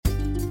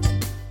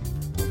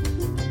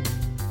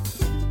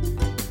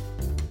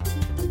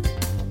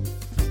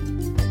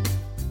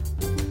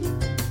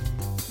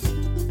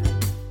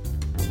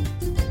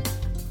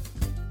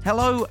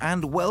Hello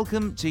and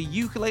welcome to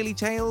Ukulele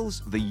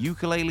Tales, the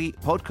ukulele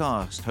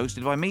podcast,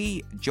 hosted by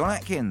me, John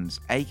Atkins,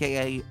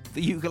 aka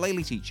the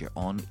ukulele teacher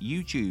on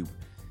YouTube.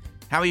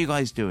 How are you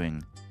guys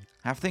doing?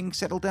 Have things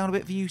settled down a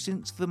bit for you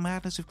since the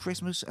madness of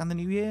Christmas and the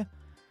New Year?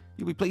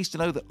 You'll be pleased to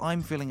know that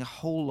I'm feeling a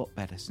whole lot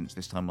better since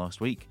this time last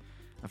week.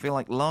 I feel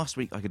like last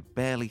week I could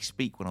barely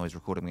speak when I was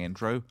recording the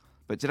intro,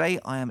 but today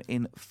I am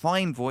in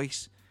fine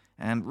voice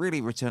and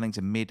really returning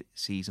to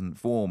mid-season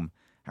form.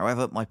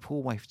 However, my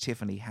poor wife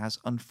Tiffany has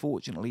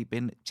unfortunately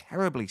been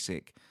terribly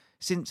sick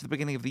since the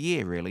beginning of the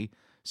year, really.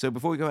 So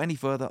before we go any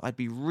further, I'd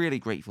be really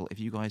grateful if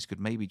you guys could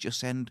maybe just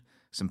send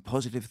some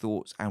positive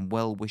thoughts and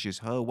well wishes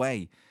her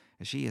way,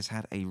 as she has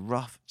had a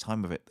rough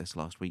time of it this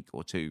last week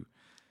or two.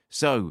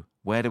 So,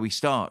 where do we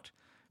start?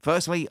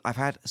 Firstly, I've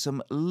had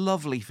some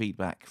lovely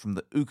feedback from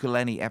the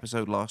Ukulele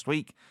episode last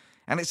week,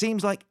 and it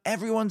seems like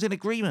everyone's in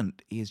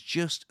agreement. He is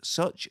just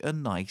such a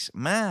nice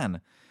man.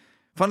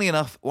 Funnily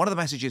enough, one of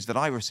the messages that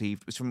I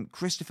received was from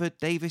Christopher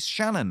Davis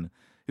Shannon,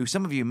 who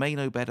some of you may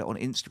know better on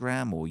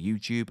Instagram or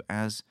YouTube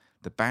as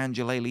the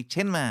Banjolele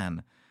Tin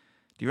Man.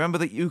 Do you remember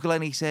that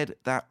Ukulele said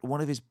that one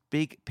of his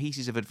big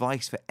pieces of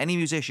advice for any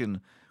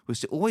musician was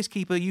to always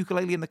keep a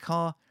ukulele in the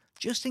car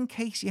just in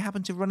case you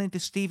happened to run into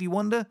Stevie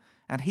Wonder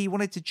and he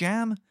wanted to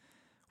jam?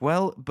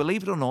 Well,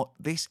 believe it or not,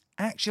 this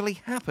actually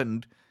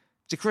happened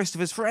to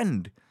Christopher's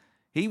friend.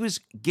 He was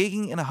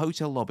gigging in a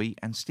hotel lobby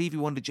and Stevie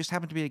Wonder just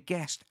happened to be a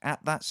guest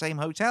at that same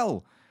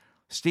hotel.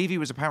 Stevie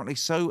was apparently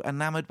so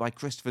enamoured by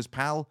Christopher's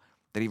pal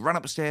that he ran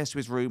upstairs to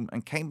his room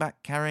and came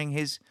back carrying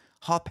his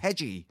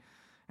harpeggi,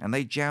 and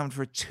they jammed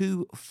for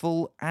 2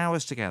 full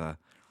hours together.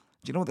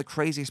 Do you know what the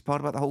craziest part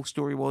about the whole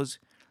story was?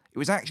 It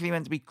was actually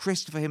meant to be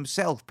Christopher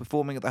himself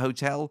performing at the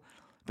hotel,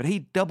 but he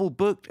double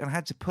booked and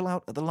had to pull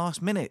out at the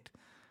last minute.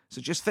 So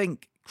just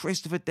think,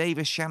 Christopher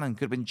Davis Shannon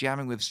could have been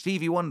jamming with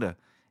Stevie Wonder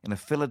in a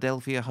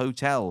Philadelphia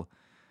hotel.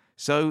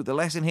 So the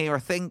lesson here, I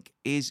think,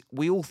 is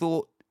we all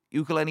thought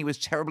Ukulele was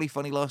terribly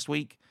funny last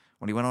week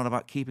when he went on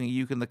about keeping a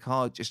uke in the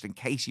car just in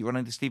case you run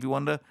into Stevie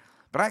Wonder.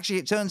 But actually,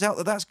 it turns out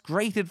that that's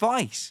great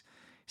advice.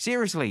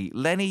 Seriously,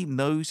 Lenny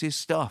knows his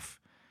stuff.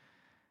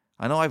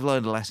 I know I've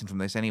learned a lesson from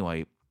this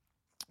anyway.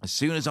 As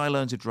soon as I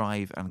learn to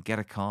drive and get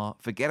a car,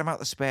 forget about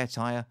the spare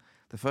tyre.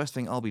 The first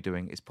thing I'll be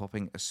doing is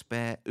popping a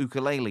spare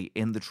ukulele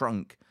in the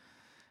trunk.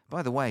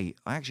 By the way,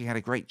 I actually had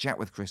a great chat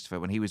with Christopher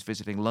when he was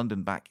visiting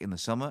London back in the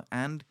summer,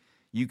 and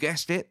you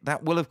guessed it,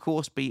 that will of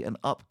course be an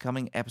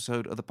upcoming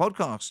episode of the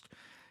podcast.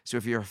 So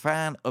if you're a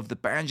fan of the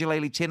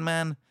Banjolele Tin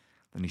Man,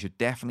 then you should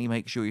definitely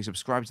make sure you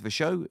subscribe to the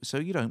show so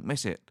you don't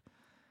miss it.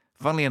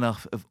 Funnily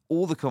enough, of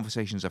all the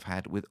conversations I've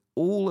had with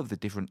all of the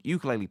different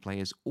ukulele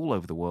players all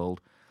over the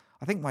world,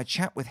 I think my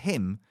chat with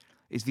him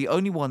is the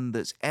only one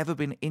that's ever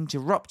been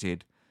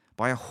interrupted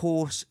by a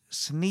horse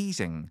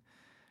sneezing.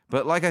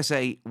 But like I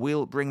say,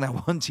 we'll bring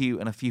that one to you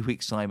in a few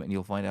weeks' time and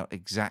you'll find out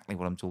exactly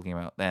what I'm talking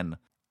about then.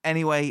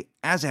 Anyway,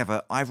 as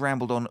ever, I've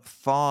rambled on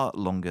far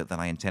longer than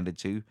I intended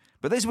to,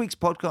 but this week's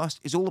podcast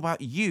is all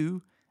about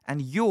you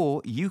and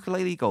your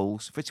ukulele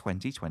goals for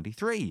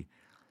 2023.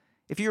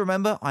 If you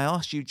remember, I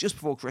asked you just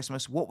before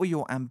Christmas what were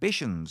your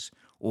ambitions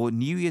or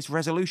New Year's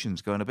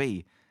resolutions going to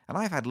be, and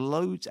I've had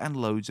loads and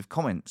loads of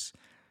comments.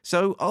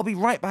 So I'll be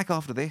right back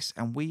after this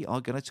and we are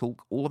going to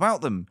talk all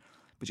about them.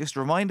 But just a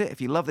reminder, if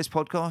you love this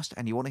podcast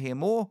and you want to hear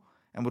more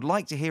and would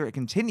like to hear it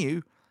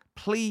continue,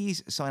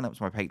 please sign up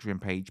to my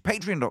Patreon page,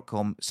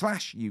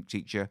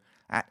 patreon.com/uketeacher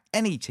at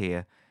any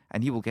tier,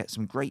 and you will get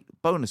some great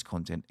bonus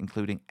content,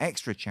 including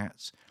extra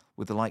chats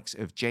with the likes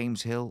of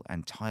James Hill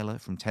and Tyler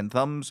from 10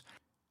 Thumbs,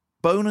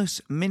 bonus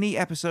mini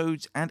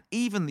episodes, and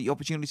even the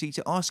opportunity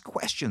to ask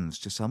questions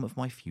to some of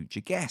my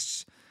future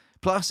guests.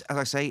 Plus, as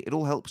I say, it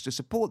all helps to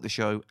support the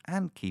show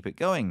and keep it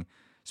going.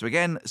 So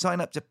again,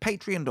 sign up to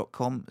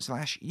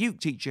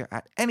patreon.com/uketeacher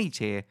at any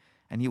tier,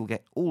 and you will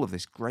get all of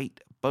this great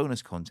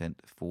bonus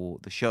content for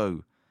the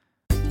show.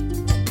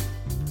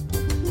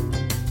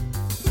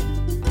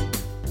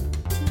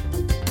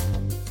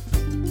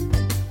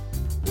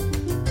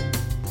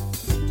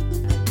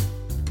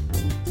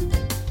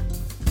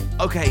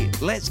 Okay,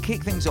 let's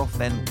kick things off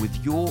then with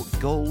your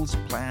goals,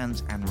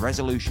 plans, and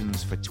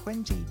resolutions for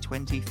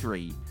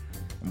 2023.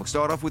 And we'll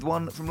start off with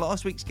one from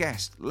last week's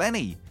guest,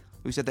 Lenny,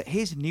 who said that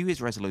his New Year's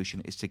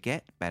resolution is to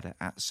get better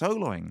at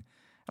soloing.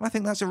 And I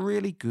think that's a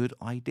really good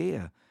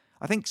idea.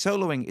 I think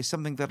soloing is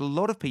something that a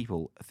lot of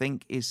people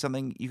think is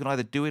something you can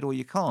either do it or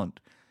you can't.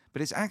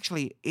 But it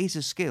actually is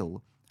a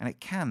skill and it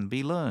can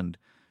be learned.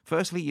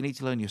 Firstly, you need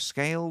to learn your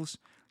scales,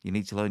 you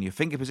need to learn your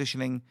finger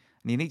positioning,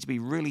 and you need to be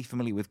really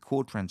familiar with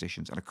chord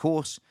transitions. And of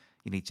course,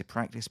 you need to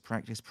practice.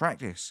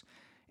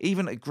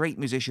 Even a great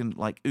musician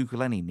like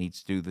Ukulele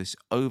needs to do this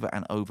over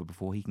and over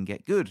before he can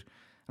get good.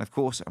 And of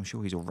course, I'm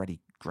sure he's already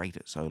great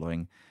at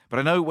soloing. But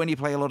I know when you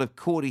play a lot of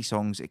chordy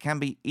songs, it can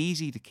be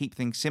easy to keep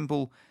things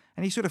simple,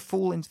 and you sort of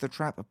fall into the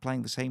trap of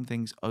playing the same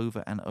things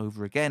over and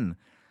over again.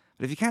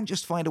 But if you can't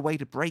just find a way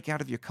to break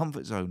out of your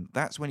comfort zone,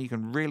 that's when you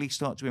can really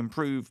start to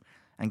improve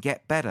and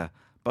get better,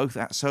 both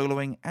at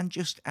soloing and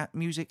just at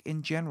music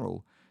in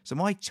general. So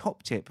my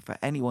top tip for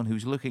anyone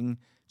who's looking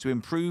to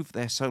improve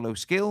their solo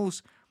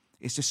skills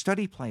is to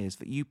study players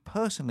that you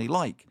personally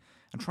like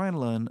and try and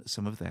learn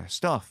some of their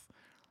stuff.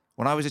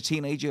 When I was a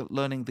teenager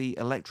learning the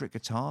electric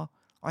guitar,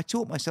 I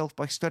taught myself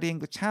by studying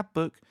the tab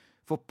book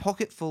for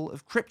Pocketful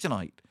of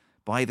Kryptonite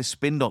by the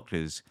Spin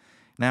Doctors.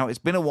 Now, it's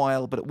been a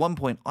while, but at one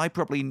point I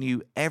probably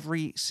knew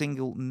every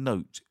single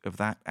note of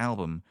that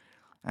album.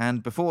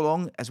 And before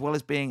long, as well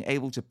as being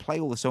able to play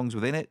all the songs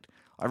within it,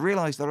 I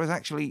realized that I was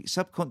actually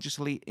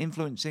subconsciously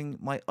influencing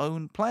my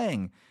own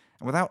playing.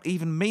 And without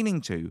even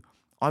meaning to,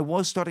 I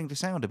was starting to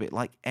sound a bit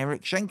like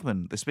Eric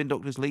Schenkman, the Spin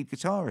Doctors' lead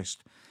guitarist.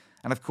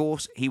 And of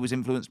course, he was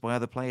influenced by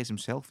other players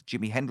himself,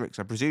 Jimi Hendrix,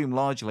 I presume,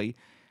 largely,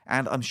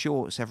 and I'm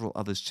sure several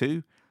others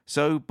too.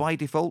 So by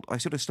default, I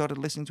sort of started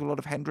listening to a lot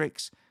of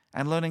Hendrix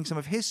and learning some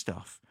of his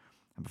stuff.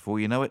 And before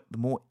you know it, the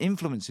more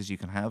influences you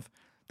can have,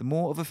 the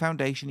more of a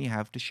foundation you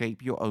have to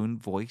shape your own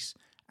voice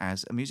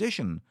as a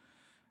musician.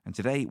 And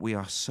today we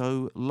are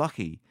so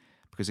lucky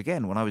because,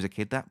 again, when I was a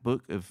kid, that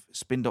book of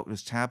Spin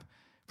Doctor's tab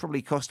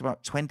probably cost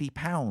about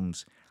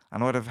 £20,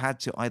 and I'd have had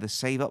to either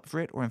save up for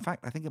it, or in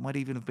fact, I think it might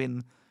even have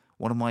been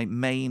one of my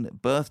main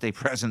birthday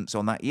presents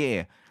on that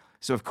year.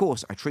 So, of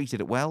course, I treated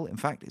it well. In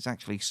fact, it's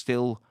actually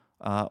still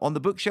on the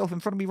bookshelf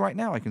in front of me right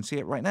now. I can see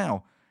it right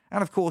now.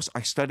 And, of course,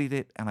 I studied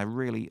it, and I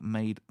really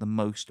made the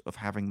most of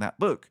having that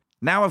book.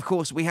 Now, of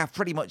course, we have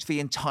pretty much the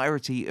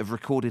entirety of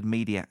recorded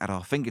media at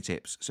our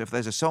fingertips. So if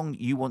there's a song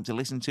you want to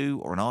listen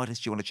to or an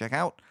artist you want to check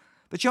out,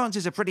 the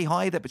chances are pretty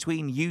high that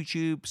between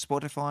YouTube,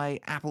 Spotify,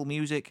 Apple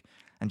Music,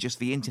 and just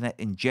the internet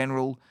in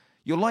general,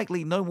 you're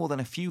likely no more than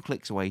a few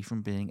clicks away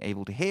from being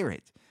able to hear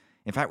it.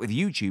 In fact, with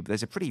YouTube,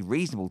 there's a pretty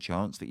reasonable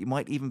chance that you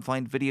might even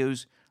find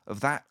videos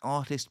of that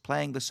artist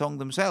playing the song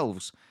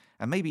themselves,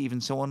 and maybe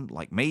even someone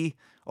like me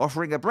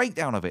offering a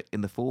breakdown of it in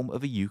the form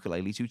of a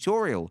ukulele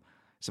tutorial.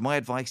 So my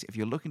advice, if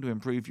you're looking to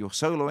improve your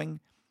soloing,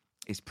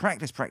 is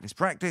practice, practice,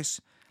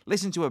 practice,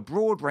 listen to a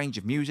broad range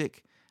of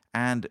music,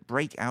 and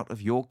break out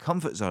of your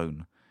comfort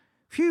zone.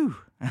 Phew,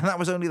 and that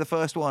was only the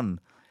first one.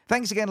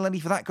 Thanks again, Lenny,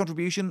 for that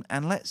contribution,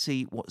 and let's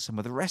see what some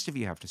of the rest of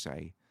you have to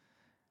say.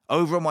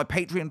 Over on my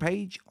Patreon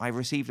page, I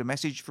received a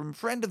message from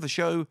friend of the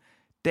show,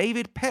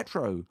 David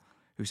Petro,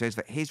 who says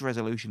that his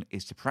resolution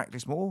is to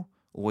practice more,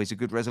 always a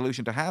good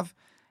resolution to have,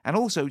 and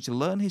also to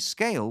learn his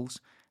scales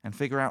and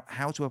figure out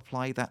how to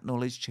apply that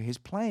knowledge to his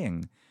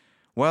playing.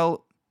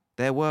 Well,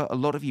 there were a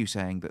lot of you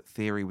saying that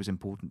theory was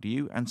important to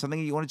you and something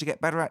you wanted to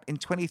get better at in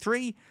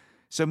 23.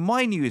 So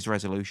my New Year's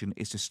resolution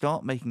is to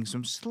start making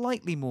some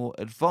slightly more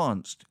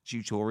advanced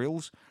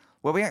tutorials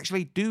where we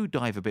actually do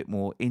dive a bit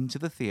more into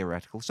the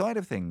theoretical side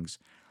of things.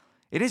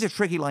 It is a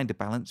tricky line to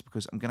balance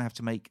because I'm going to have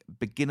to make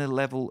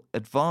beginner-level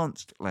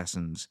advanced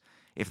lessons,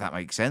 if that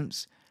makes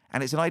sense.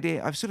 And it's an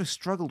idea I've sort of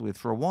struggled with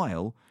for a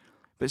while,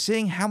 but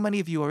seeing how many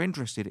of you are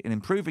interested in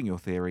improving your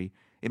theory,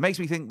 it makes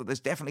me think that there's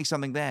definitely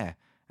something there,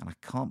 and I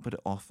can't put it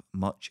off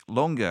much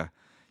longer.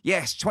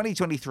 Yes,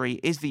 2023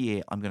 is the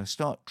year I'm going to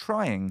start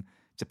trying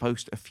to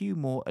post a few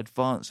more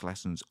advanced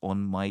lessons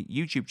on my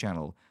YouTube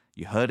channel.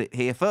 You heard it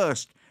here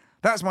first.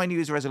 That's my New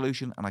Year's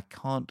resolution, and I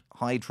can't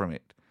hide from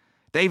it.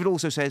 David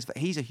also says that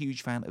he's a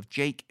huge fan of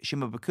Jake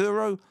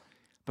Shimabukuro,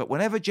 but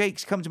whenever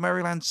Jake's come to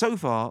Maryland so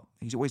far,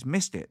 he's always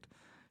missed it.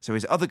 So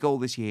his other goal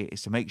this year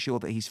is to make sure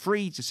that he's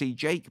free to see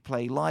Jake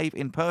play live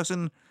in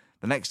person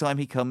the next time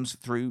he comes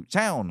through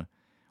town.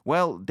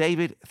 Well,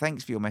 David,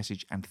 thanks for your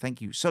message, and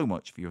thank you so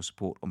much for your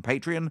support on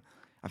Patreon.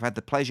 I've had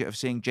the pleasure of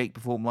seeing Jake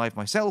perform live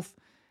myself,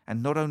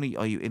 and not only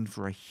are you in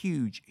for a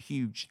huge,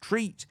 huge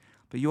treat,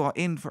 but you are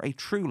in for a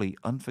truly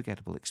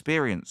unforgettable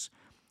experience.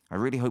 I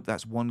really hope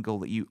that's one goal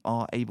that you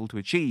are able to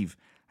achieve,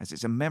 as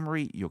it's a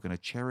memory you're going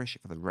to cherish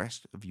for the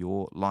rest of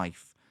your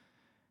life.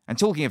 And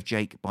talking of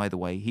Jake, by the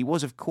way, he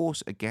was, of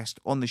course, a guest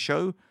on the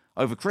show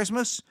over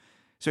Christmas.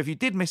 So if you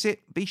did miss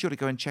it, be sure to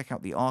go and check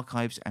out the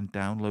archives and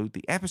download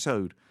the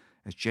episode,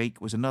 as Jake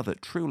was another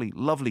truly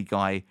lovely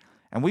guy,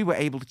 and we were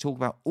able to talk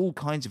about all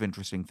kinds of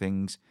interesting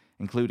things,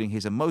 including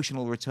his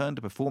emotional return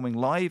to performing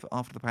live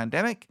after the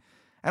pandemic,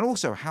 and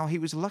also how he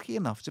was lucky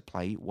enough to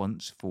play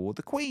once for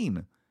the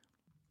Queen.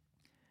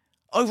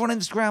 Over on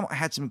Instagram, I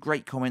had some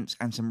great comments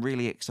and some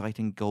really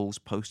exciting goals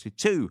posted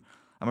too.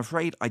 I'm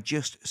afraid I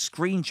just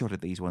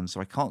screenshotted these ones, so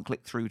I can't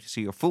click through to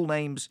see your full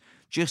names,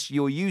 just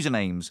your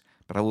usernames,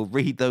 but I will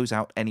read those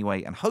out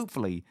anyway, and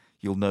hopefully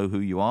you'll know who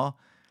you are.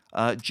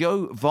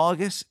 Joe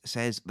Vargas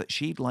says that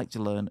she'd like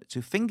to learn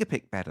to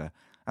fingerpick better,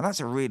 and that's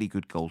a really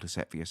good goal to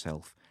set for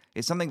yourself.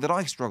 It's something that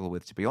I struggle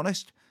with, to be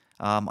honest.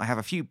 I have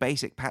a few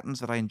basic patterns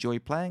that I enjoy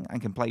playing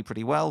and can play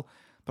pretty well,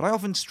 but I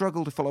often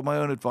struggle to follow my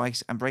own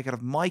advice and break out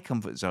of my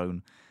comfort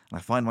zone, and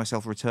I find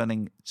myself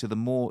returning to the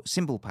more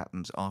simple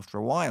patterns after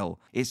a while.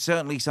 It's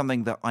certainly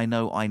something that I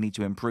know I need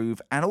to improve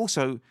and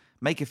also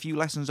make a few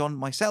lessons on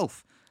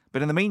myself.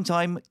 But in the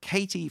meantime,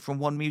 Katie from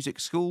One Music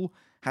School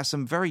has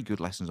some very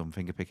good lessons on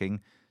fingerpicking,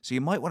 so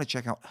you might want to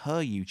check out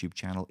her YouTube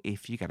channel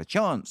if you get a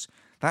chance.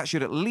 That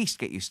should at least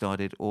get you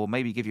started, or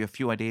maybe give you a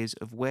few ideas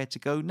of where to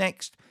go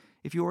next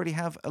if you already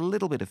have a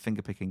little bit of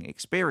fingerpicking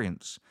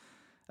experience.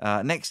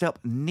 Next up,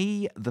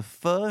 Knee the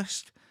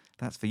First,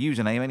 that's the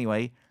username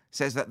anyway,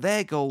 says that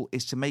their goal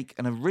is to make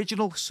an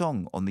original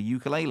song on the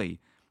ukulele.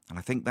 And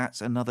I think that's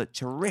another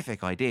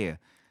terrific idea.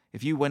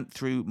 If you went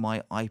through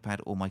my iPad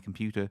or my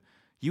computer,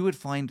 you would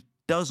find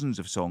dozens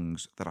of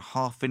songs that are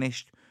half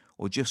finished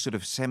or just sort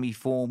of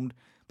semi-formed,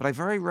 but I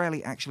very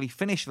rarely actually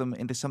finish them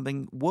into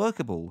something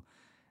workable.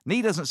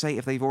 Nee doesn't say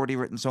if they've already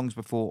written songs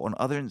before on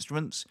other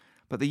instruments,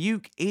 but the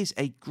uke is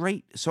a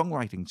great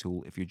songwriting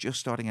tool if you're just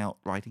starting out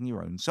writing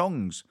your own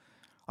songs.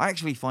 I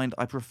actually find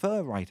I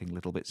prefer writing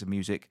little bits of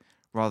music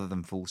rather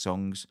than full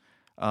songs.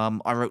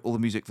 I wrote all the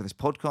music for this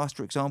podcast,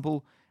 for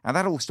example, and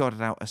that all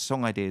started out as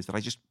song ideas that I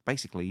just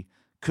basically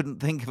couldn't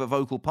think of a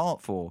vocal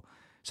part for.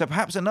 So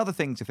perhaps another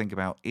thing to think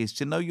about is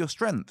to know your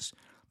strengths.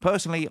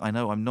 Personally, I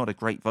know I'm not a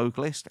great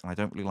vocalist, and I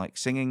don't really like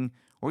singing,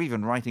 or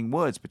even writing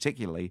words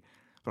particularly,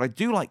 but I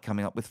do like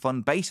coming up with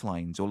fun bass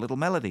lines or little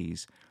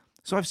melodies.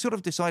 So I've sort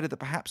of decided that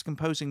perhaps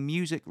composing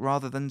music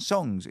rather than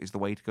songs is the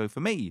way to go for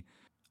me.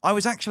 I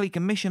was actually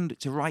commissioned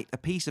to write a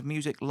piece of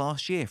music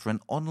last year for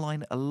an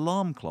online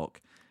alarm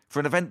clock for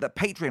an event that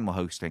Patreon were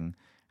hosting,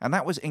 and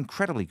that was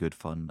incredibly good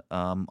fun.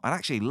 I'd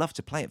actually love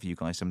to play it for you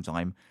guys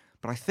sometime,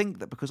 but I think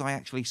that because I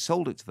actually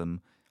sold it to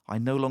them, I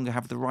no longer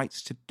have the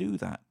rights to do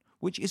that,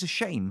 which is a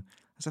shame,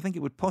 as I think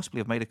it would possibly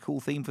have made a cool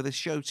theme for this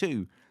show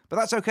too. But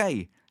that's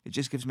okay. It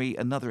just gives me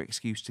another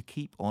excuse to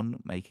keep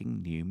on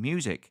making new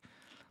music.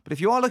 But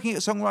if you are looking at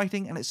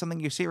songwriting and it's something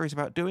you're serious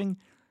about doing,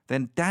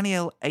 then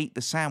Danielle Ate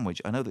the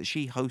Sandwich. I know that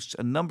she hosts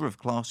a number of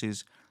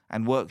classes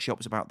and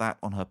workshops about that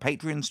on her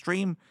Patreon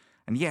stream.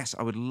 And yes,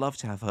 I would love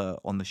to have her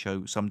on the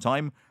show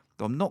sometime,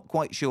 though I'm not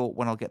quite sure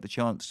when I'll get the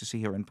chance to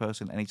see her in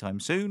person anytime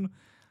soon.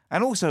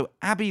 And also,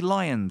 Abby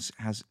Lyons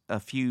has a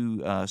few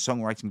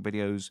songwriting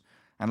videos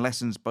and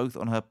lessons both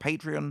on her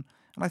Patreon and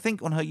I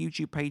think on her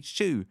YouTube page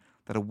too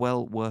that are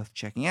well worth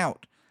checking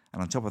out.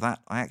 And on top of that,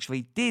 I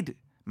actually did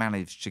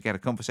manage to get a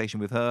conversation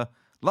with her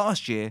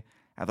last year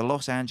at the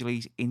Los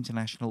Angeles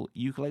International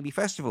Ukulele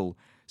Festival,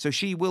 so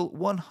she will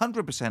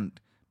 100%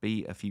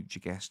 be a future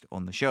guest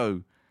on the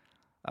show.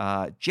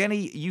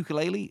 Jenny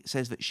Ukulele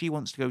says that she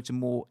wants to go to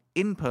more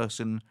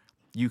in-person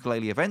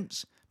ukulele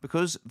events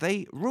because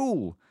they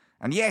rule.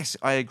 And yes,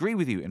 I agree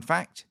with you. In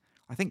fact,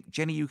 I think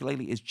Jenny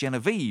Ukulele is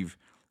Genevieve,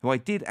 who I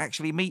did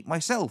actually meet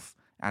myself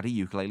at a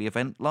ukulele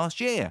event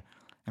last year.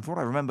 And from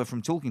what I remember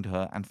from talking to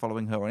her and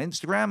following her on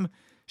Instagram,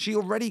 she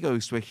already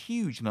goes to a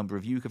huge number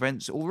of uke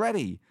events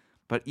already.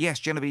 But yes,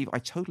 Genevieve, I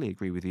totally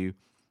agree with you.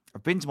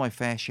 I've been to my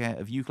fair share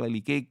of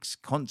ukulele gigs,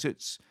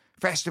 concerts,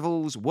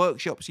 festivals,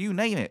 workshops, you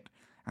name it.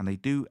 And they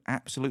do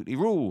absolutely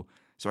rule.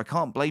 So I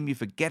can't blame you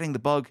for getting the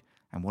bug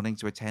and wanting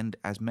to attend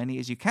as many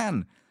as you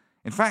can.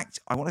 In fact,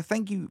 I want to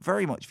thank you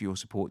very much for your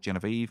support,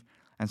 Genevieve,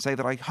 and say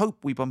that I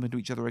hope we bump into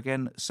each other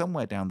again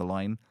somewhere down the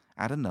line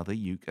at another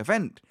uke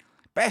event.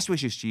 Best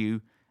wishes to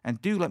you,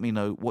 and do let me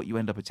know what you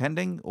end up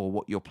attending or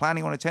what you're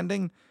planning on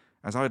attending,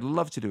 as I'd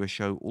love to do a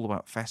show all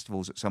about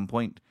festivals at some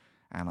point,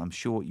 and I'm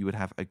sure you would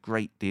have a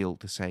great deal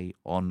to say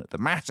on the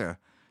matter.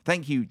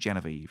 Thank you,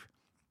 Genevieve.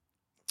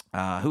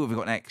 Who have we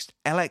got next?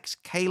 LX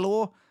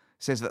Kaylor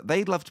says that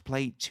they'd love to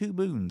play Two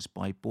Moons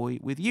by Boy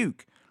with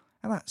Uke,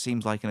 and that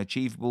seems like an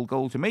achievable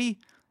goal to me.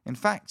 In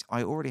fact,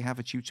 I already have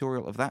a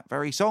tutorial of that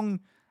very song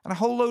and a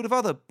whole load of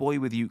other Boy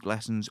with Uke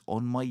lessons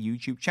on my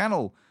YouTube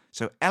channel.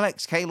 So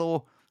LX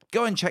Kaylor,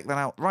 go and check that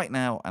out right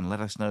now and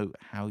let us know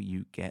how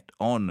you get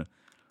on.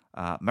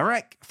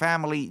 Marek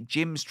Family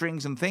Gym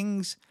Strings and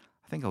Things,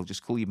 I think I'll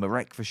just call you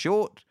Marek for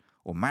short,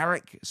 or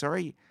Marek,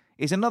 sorry,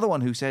 is another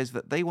one who says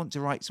that they want to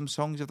write some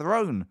songs of their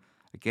own.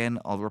 Again,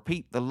 I'll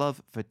repeat the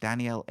love for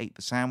Danielle Ate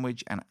the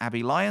Sandwich and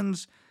Abby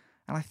Lyons,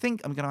 and I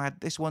think I'm going to add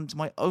this one to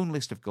my own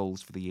list of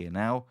goals for the year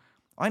now.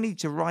 I need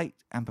to write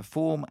and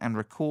perform and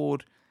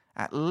record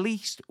at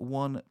least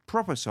one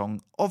proper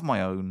song of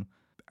my own,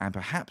 and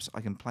perhaps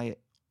I can play it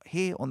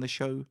here on the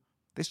show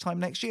this time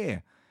next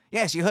year.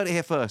 Yes, you heard it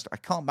here first. I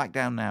can't back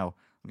down now.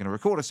 I'm going to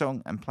record a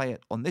song and play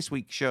it on this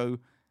week's show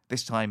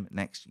this time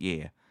next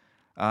year.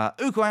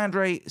 Uko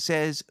Andre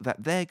says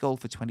that their goal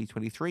for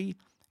 2023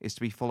 is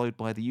to be followed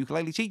by the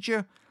ukulele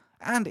teacher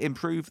and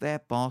improve their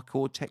bar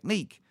chord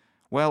technique.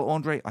 Well,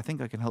 Andre, I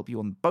think I can help you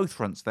on both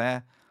fronts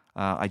there.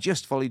 I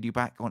just followed you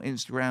back on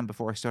Instagram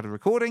before I started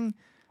recording.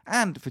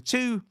 And for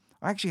two,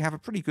 I actually have a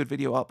pretty good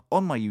video up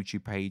on my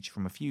YouTube page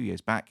from a few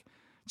years back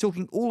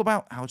talking all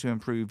about how to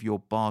improve your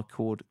bar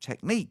chord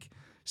technique.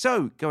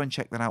 So go and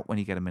check that out when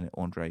you get a minute,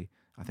 Andre.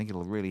 I think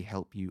it'll really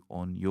help you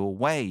on your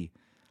way.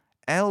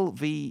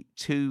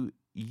 LV2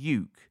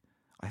 Uke,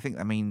 I think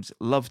that means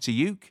love to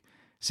uke,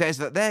 says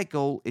that their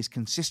goal is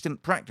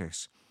consistent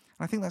practice.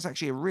 And I think that's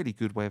actually a really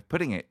good way of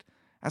putting it.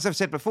 As I've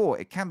said before,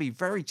 it can be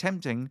very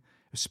tempting,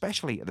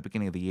 especially at the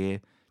beginning of the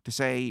year, to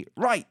say,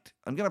 right,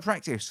 I'm going to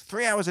practice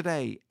 3 hours a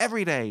day,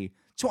 every day,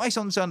 twice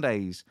on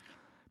Sundays.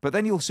 But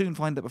then you'll soon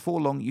find that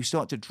before long you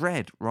start to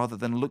dread rather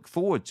than look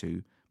forward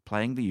to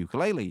playing the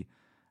ukulele.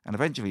 And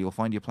eventually you'll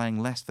find you're playing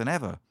less than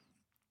ever.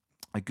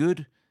 A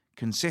good,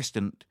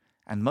 consistent,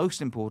 and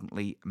most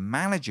importantly,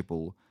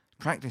 manageable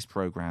practice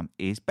program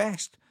is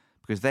best,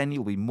 because then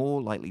you'll be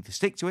more likely to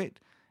stick to it,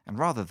 and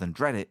rather than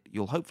dread it,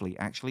 you'll hopefully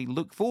actually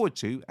look forward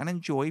to and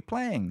enjoy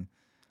playing.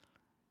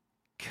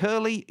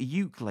 Curly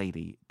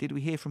Ukulele. Did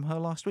we hear from her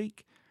last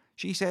week?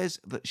 She says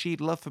that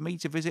she'd love for me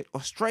to visit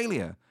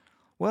Australia.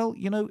 Well,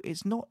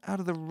 it's not out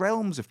of the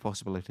realms of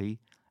possibility,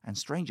 and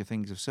stranger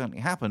things have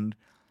certainly happened,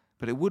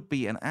 but it would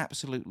be an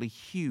absolutely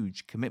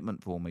huge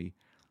commitment for me.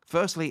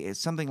 Firstly, it's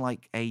something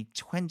like a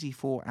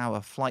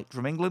 24-hour flight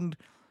from England,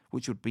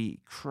 which would be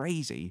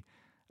crazy.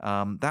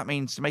 That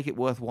means to make it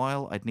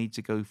worthwhile, I'd need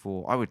to go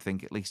for, I would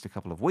think, at least a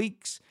couple of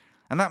weeks.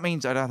 And that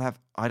means I'd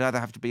either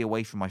have to be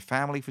away from my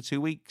family for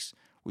 2 weeks,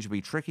 which would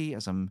be tricky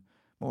as I'm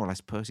more or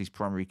less Percy's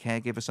primary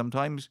caregiver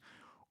sometimes,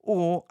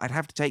 or I'd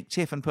have to take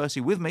Tiff and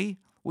Percy with me,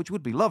 which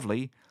would be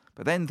lovely,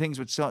 but then things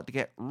would start to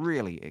get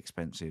really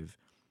expensive.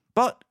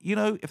 But,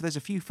 if there's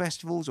a few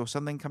festivals or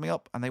something coming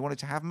up and they wanted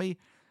to have me,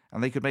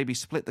 and they could maybe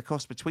split the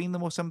cost between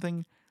them or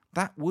something,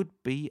 that would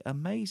be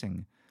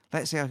amazing.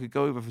 Let's say I could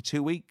go over for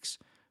 2 weeks,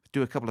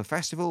 do a couple of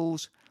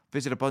festivals,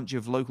 visit a bunch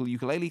of local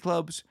ukulele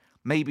clubs,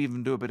 maybe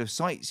even do a bit of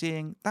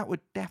sightseeing. That would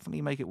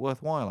definitely make it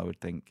worthwhile, I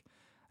would think.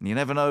 And you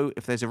never know,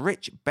 if there's a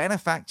rich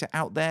benefactor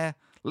out there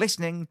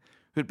listening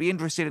who'd be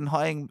interested in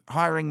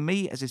hiring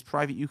me as his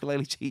private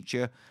ukulele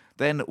teacher,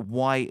 then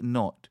why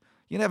not?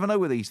 You never know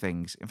with these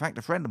things. In fact,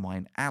 a friend of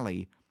mine,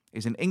 Ali,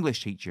 is an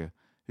English teacher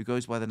who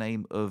goes by the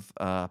name of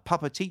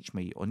Papa Teach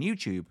Me on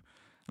YouTube.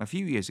 And a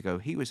few years ago,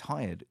 he was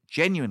hired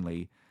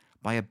genuinely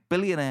by a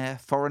billionaire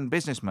foreign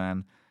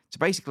businessman to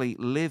basically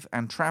live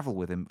and travel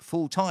with him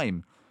full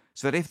time,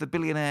 so that if the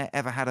billionaire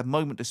ever had a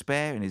moment to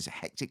spare in his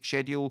hectic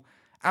schedule,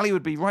 Ali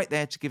would be right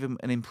there to give him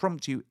an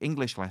impromptu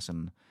English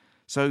lesson.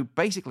 So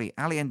basically,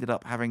 Ali ended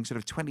up having sort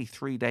of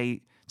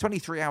 23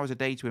 hours a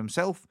day to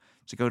himself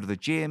to go to the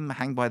gym,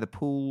 hang by the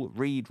pool,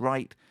 read,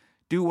 write,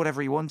 do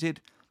whatever he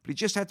wanted, but he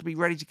just had to be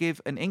ready to give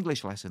an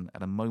English lesson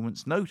at a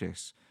moment's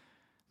notice.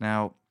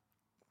 Now,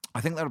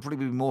 I think that would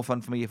probably be more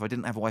fun for me if I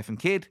didn't have a wife and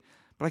kid,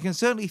 but I can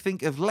certainly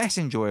think of less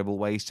enjoyable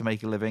ways to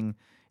make a living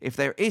if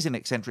there is an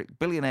eccentric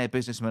billionaire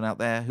businessman out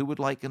there who would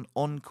like an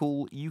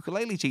on-call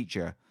ukulele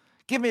teacher.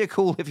 Give me a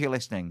call if you're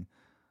listening.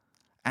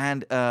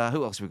 And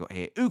who else have we got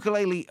here?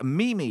 Ukulele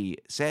Mimi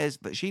says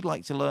that she'd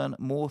like to learn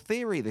more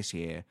theory this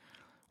year.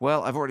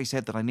 Well, I've already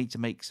said that I need to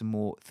make some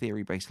more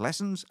theory-based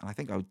lessons, and I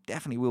think I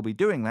definitely will be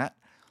doing that.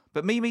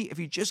 But Mimi, if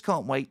you just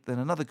can't wait, then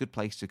another good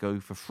place to go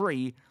for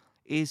free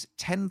is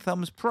 10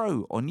 Thumbs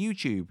Pro on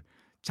YouTube.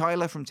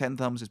 Tyler from 10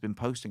 Thumbs has been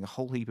posting a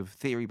whole heap of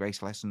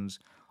theory-based lessons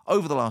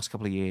over the last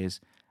couple of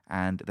years,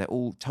 and they're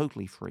all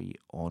totally free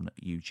on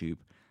YouTube.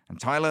 And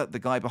Tyler, the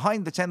guy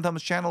behind the 10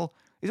 Thumbs channel,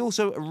 is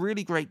also a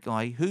really great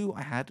guy who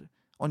I had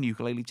on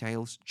Ukulele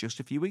Tales just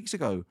a few weeks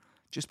ago,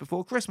 just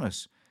before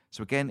Christmas.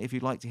 So again, if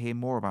you'd like to hear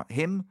more about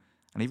him,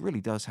 and he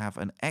really does have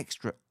an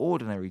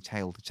extraordinary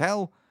tale to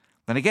tell,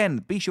 then again,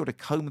 be sure to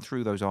comb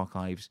through those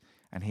archives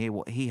and hear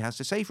what he has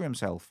to say for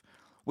himself.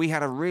 We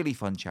had a really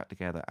fun chat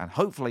together, and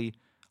hopefully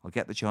I'll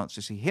get the chance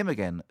to see him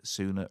again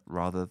sooner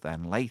rather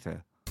than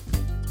later.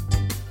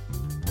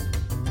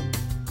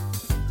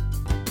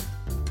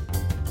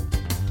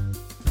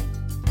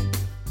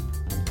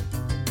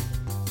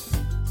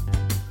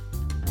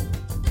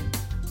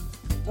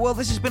 Well,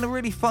 this has been a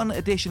really fun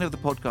edition of the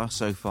podcast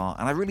so far,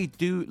 and I really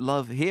do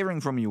love hearing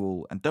from you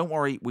all. And don't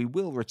worry, we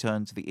will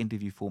return to the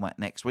interview format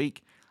next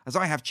week, as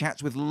I have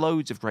chats with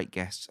loads of great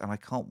guests, and I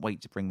can't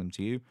wait to bring them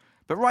to you.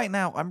 But right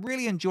now, I'm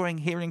really enjoying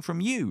hearing from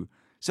you.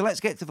 So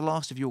let's get to the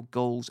last of your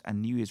goals and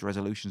New Year's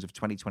resolutions of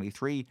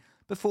 2023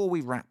 before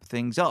we wrap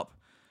things up.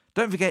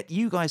 Don't forget,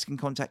 you guys can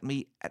contact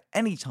me at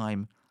any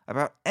time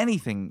about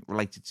anything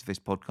related to this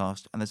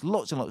podcast, and there's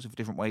lots and lots of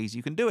different ways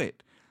you can do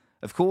it.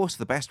 Of course,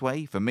 the best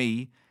way for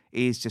me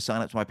is to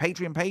sign up to my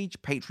Patreon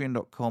page,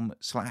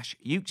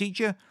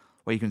 patreon.com/uketeacher,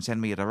 where you can send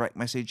me a direct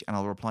message and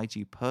I'll reply to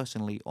you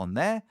personally on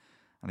there.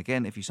 And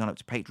again, if you sign up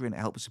to Patreon, it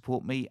helps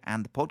support me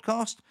and the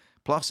podcast.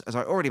 Plus, as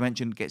I already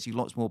mentioned, gets you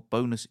lots more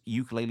bonus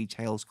Ukulele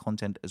Tales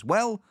content as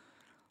well.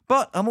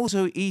 But I'm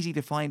also easy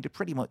to find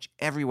pretty much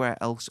everywhere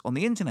else on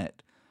the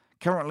internet.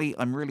 Currently,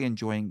 I'm really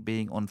enjoying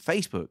being on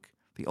Facebook,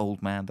 the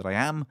old man that I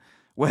am,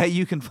 where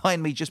you can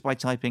find me just by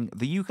typing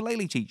The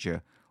Ukulele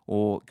Teacher,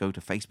 or go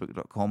to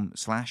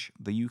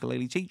facebook.com/The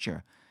Ukulele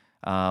Teacher.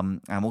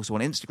 I'm also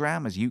on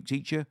Instagram as Uke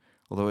Teacher,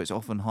 although it's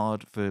often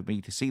hard for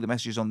me to see the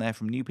messages on there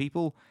from new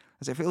people,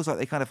 as it feels like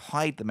they kind of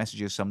hide the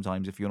messages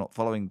sometimes if you're not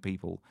following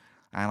people.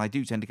 And I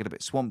do tend to get a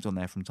bit swamped on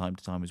there from time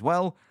to time as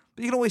well.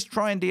 But you can always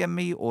try and DM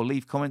me or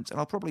leave comments, and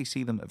I'll probably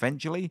see them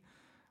eventually.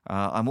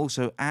 I'm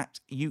also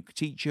at Uke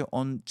Teacher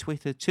on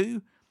Twitter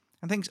too.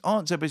 And things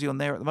aren't so busy on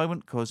there at the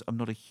moment because I'm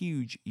not a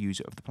huge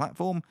user of the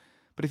platform.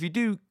 But if you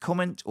do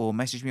comment or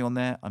message me on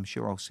there, I'm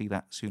sure I'll see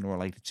that sooner or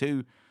later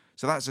too.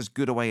 So that's as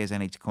good a way as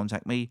any to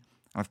contact me.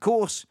 And of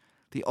course,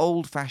 the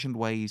old-fashioned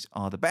ways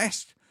are the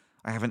best.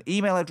 I have an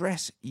email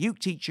address,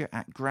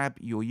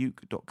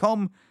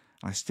 uketeacher@grabyouruke.com.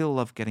 And I still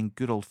love getting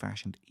good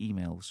old-fashioned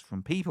emails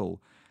from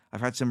people.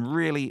 I've had some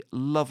really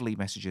lovely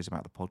messages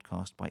about the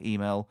podcast by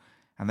email,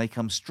 and they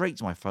come straight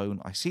to my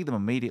phone. I see them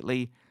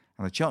immediately,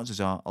 and the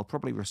chances are I'll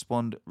probably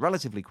respond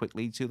relatively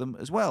quickly to them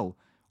as well,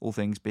 all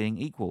things being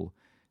equal.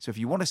 So if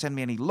you want to send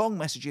me any long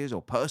messages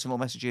or personal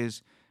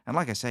messages, and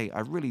like I say, I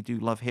really do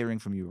love hearing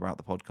from you about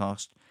the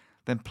podcast,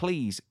 then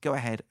please go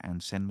ahead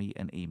and send me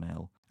an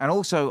email. And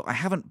also, I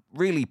haven't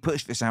really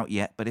pushed this out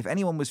yet, but if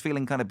anyone was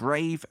feeling kind of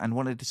brave and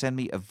wanted to send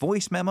me a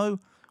voice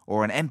memo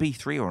or an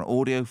MP3 or an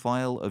audio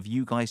file of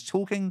you guys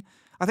talking,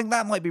 I think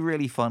that might be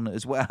really fun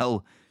as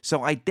well.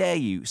 So I dare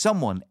you,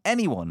 someone,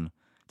 anyone,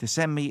 to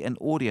send me an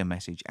audio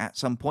message at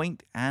some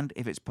point, and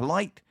if it's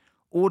polite,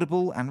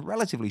 audible, and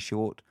relatively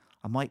short,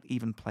 I might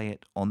even play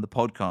it on the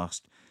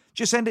podcast.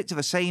 Just send it to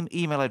the same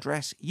email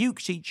address,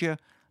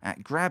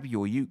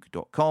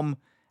 uketeacher@grabyouruke.com,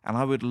 and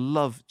I would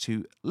love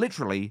to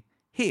literally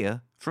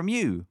hear from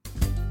you.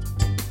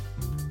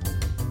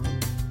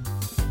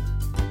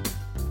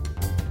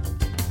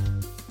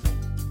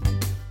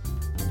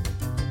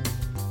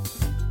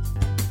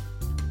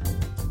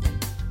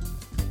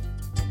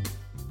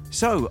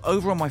 So,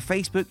 over on my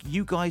Facebook,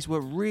 you guys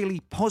were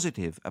really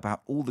positive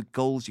about all the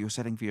goals you're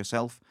setting for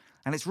yourself,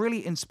 and it's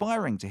really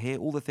inspiring to hear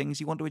all the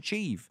things you want to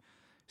achieve.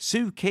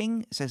 Sue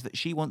King says that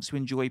she wants to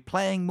enjoy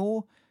playing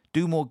more,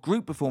 do more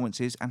group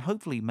performances, and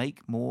hopefully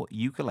make more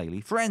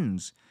ukulele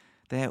friends.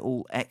 They're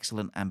all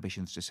excellent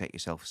ambitions to set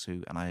yourself,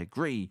 Sue, and I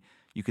agree.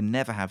 You can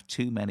never have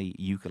too many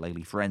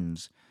ukulele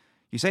friends.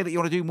 You say that you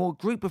want to do more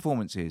group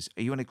performances.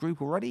 Are you in a group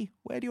already?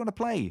 Where do you want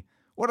to play?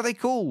 What are they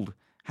called?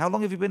 How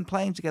long have you been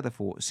playing together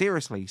for?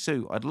 Seriously,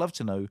 Sue, I'd love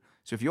to know.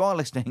 So if you are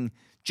listening,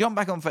 jump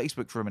back on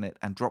Facebook for a minute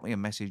and drop me a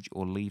message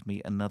or leave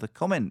me another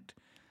comment.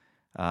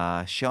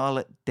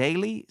 Charlotte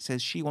Daly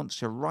says she wants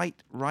to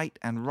write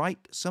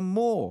some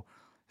more,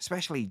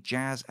 especially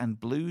jazz and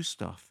blues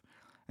stuff.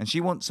 And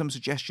she wants some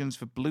suggestions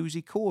for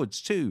bluesy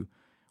chords too.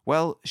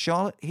 Well,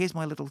 Charlotte, here's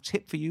my little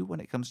tip for you when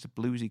it comes to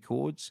bluesy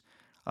chords.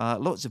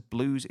 Lots of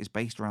blues is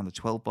based around the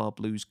 12-bar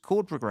blues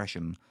chord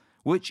progression,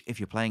 which, if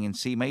you're playing in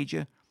C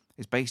major,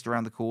 is based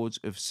around the chords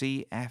of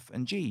C, F,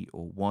 and G,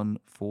 or 1,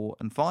 4,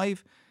 and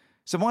 5.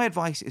 So my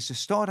advice is to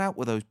start out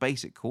with those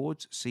basic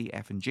chords, C,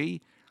 F, and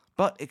G,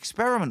 but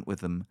experiment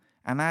with them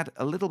and add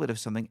a little bit of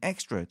something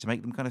extra to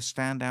make them kind of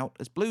stand out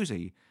as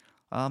bluesy.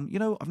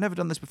 I've never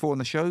done this before on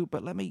the show,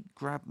 but let me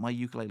grab my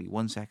ukulele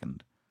 1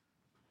 second.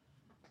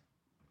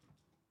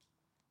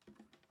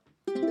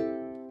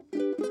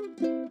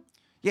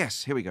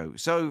 Yes, here we go.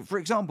 So, for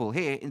example,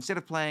 here, instead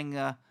of playing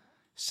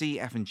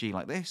C, F, and G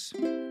like this,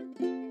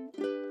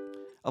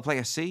 I'll play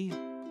a C,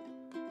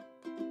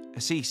 a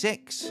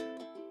C6,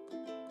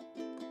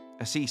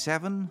 a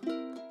C7,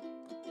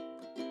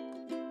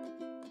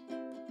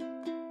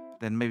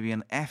 then maybe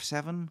an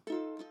F7,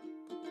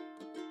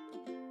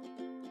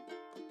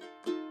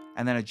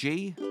 and then a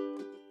G,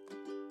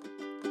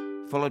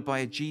 followed by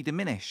a G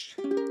diminished.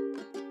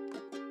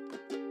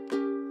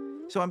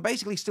 So I'm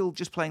basically still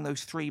just playing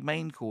those three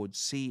main chords,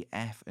 C,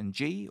 F, and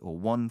G, or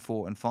 1,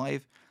 4, and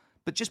 5,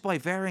 but just by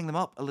varying them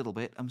up a little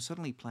bit, I'm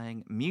suddenly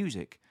playing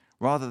music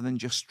rather than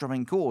just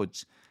strumming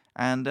chords.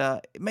 And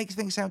it makes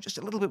things sound just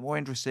a little bit more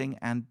interesting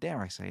and, dare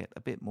I say it,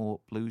 a bit more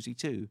bluesy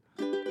too.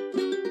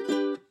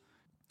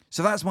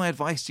 So that's my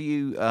advice to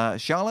you,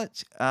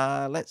 Charlotte.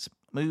 Let's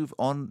move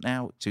on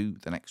now to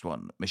the next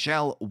one.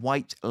 Michelle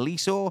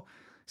White-Leesaw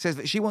says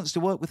that she wants to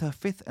work with her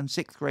 5th and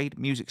 6th grade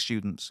music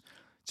students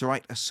to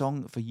write a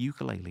song for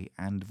ukulele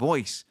and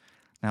voice.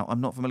 Now,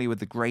 I'm not familiar with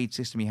the grade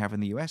system you have in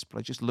the US, but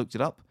I just looked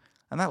it up,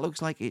 and that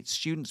looks like it's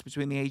students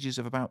between the ages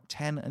of about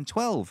 10 and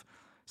 12.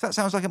 So that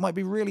sounds like it might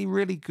be really,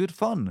 really good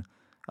fun.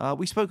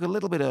 We spoke a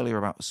little bit earlier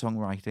about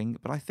songwriting,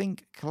 but I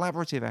think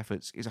collaborative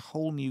efforts is a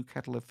whole new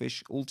kettle of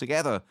fish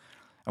altogether.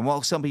 And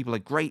while some people are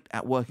great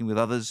at working with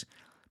others,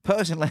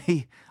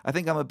 personally, I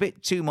think I'm a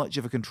bit too much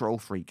of a control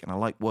freak, and I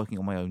like working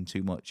on my own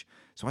too much.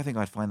 So I think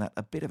I'd find that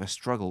a bit of a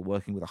struggle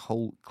working with a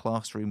whole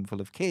classroom full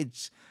of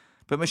kids.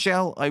 But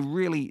Michelle, I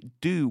really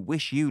do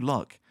wish you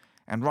luck.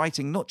 And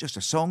writing not just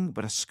a song,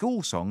 but a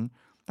school song,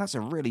 that's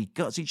a really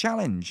gutsy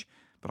challenge.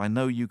 But I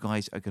know you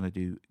guys are going to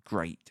do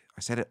great.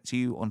 I said it to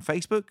you on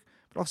Facebook,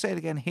 but I'll say it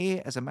again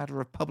here as a matter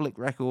of public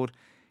record.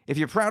 If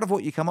you're proud of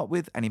what you come up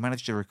with and you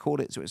manage to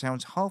record it so it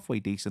sounds halfway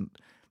decent,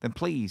 then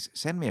please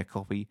send me a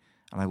copy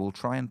and I will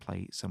try and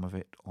play some of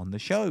it on the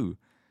show.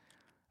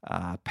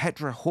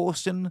 Petra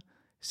Horston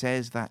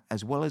says that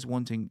as well as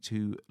wanting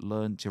to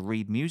learn to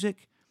read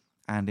music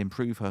and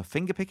improve her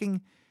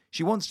fingerpicking,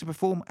 she wants to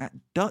perform at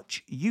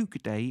Dutch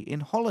Uke Day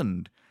in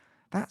Holland.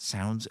 That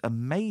sounds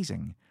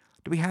amazing.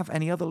 Do we have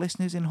any other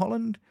listeners in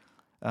Holland?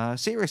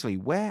 Seriously,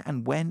 where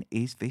and when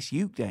is this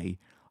Uke Day?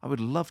 I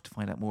would love to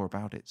find out more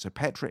about it. So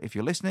Petra, if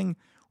you're listening,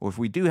 or if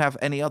we do have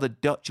any other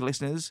Dutch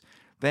listeners,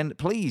 then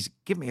please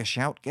give me a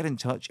shout, get in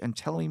touch, and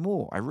tell me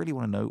more. I really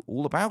want to know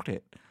all about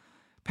it.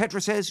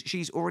 Petra says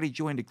she's already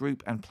joined a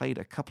group and played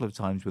a couple of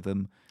times with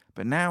them,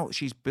 but now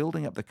she's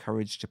building up the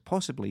courage to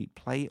possibly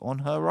play on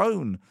her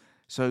own.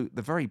 So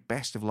the very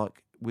best of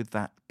luck with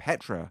that,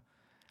 Petra.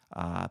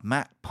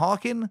 Matt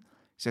Parkin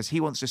says he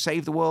wants to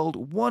save the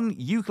world one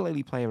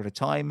ukulele player at a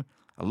time,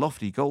 a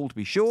lofty goal to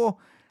be sure,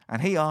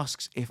 and he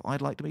asks if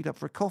I'd like to meet up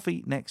for a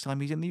coffee next time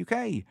he's in the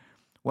UK.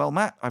 Well,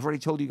 Matt, I've already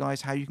told you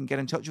guys how you can get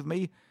in touch with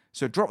me,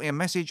 so drop me a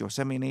message or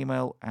send me an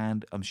email,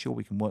 and I'm sure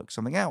we can work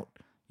something out.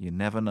 You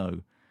never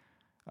know.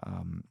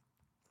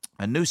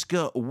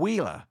 Anushka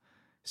Wheeler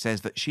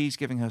says that she's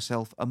giving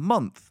herself a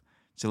month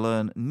to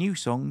learn new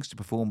songs to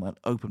perform at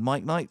open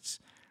mic nights,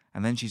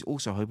 and then she's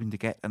also hoping to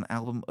get an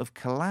album of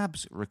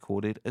collabs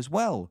recorded as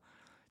well.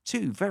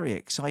 2 very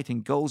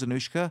exciting goals,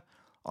 Anushka.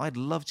 I'd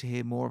love to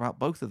hear more about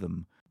both of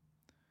them.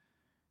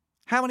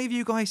 How many of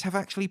you guys have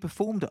actually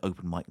performed at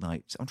open mic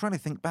nights? I'm trying to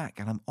think back,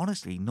 and I'm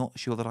honestly not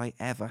sure that I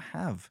ever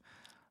have.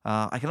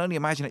 I can only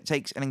imagine it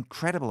takes an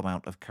incredible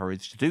amount of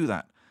courage to do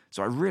that.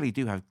 So I really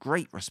do have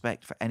great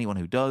respect for anyone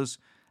who does,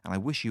 and I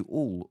wish you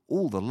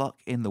all the luck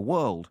in the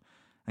world.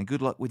 And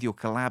good luck with your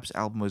collabs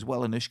album as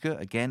well, Anushka.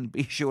 Again,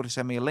 be sure to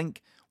send me a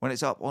link when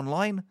it's up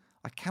online.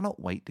 I cannot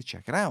wait to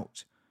check it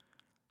out.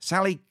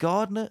 Sally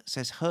Gardner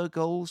says her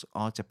goals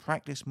are to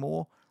practice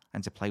more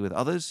and to play with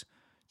others.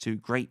 2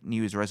 great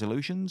New Year's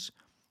resolutions.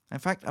 In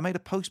fact, I made a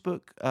post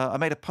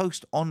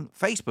on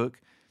Facebook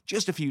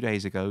just a few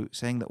days ago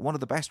saying that one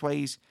of the best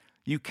ways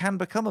you can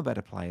become a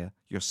better player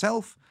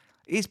yourself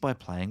is by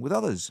playing with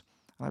others.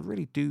 And I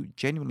really do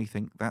genuinely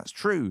think that's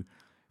true.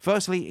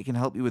 Firstly, it can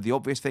help you with the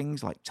obvious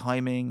things like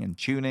timing and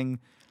tuning,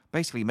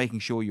 basically making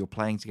sure you're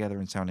playing together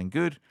and sounding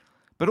good.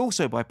 But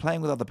also by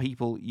playing with other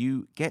people,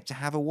 you get to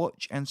have a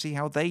watch and see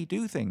how they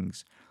do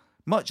things.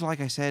 Much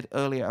like I said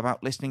earlier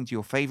about listening to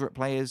your favourite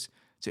players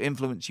to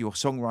influence your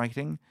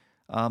songwriting,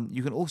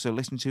 you can also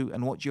listen to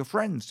and watch your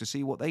friends to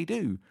see what they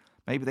do.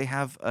 Maybe they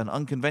have an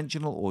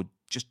unconventional or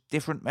just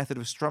different method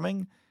of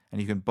strumming,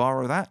 and you can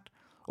borrow that.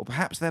 Or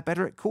perhaps they're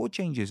better at chord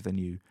changes than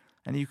you,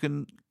 and you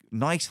can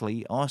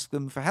nicely ask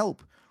them for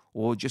help,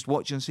 or just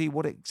watch and see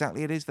what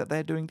exactly it is that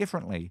they're doing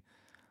differently.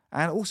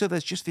 And also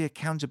there's just the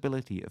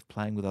accountability of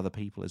playing with other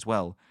people as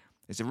well.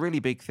 It's a really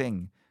big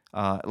thing.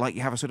 Like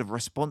you have a sort of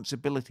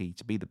responsibility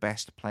to be the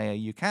best player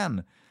you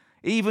can.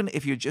 Even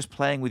if you're just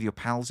playing with your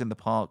pals in the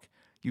park,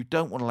 you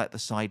don't want to let the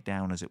side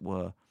down, as it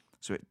were.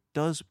 So it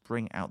does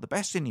bring out the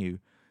best in you.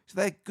 So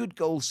they're good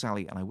goals,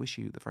 Sally, and I wish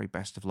you the very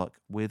best of luck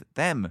with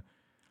them.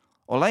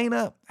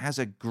 Olena has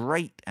a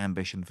great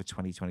ambition for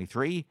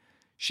 2023.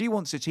 She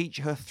wants to teach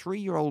her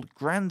 3-year-old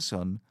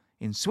grandson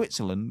in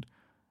Switzerland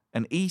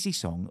an easy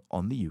song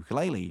on the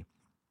ukulele.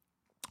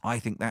 I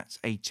think that's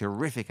a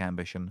terrific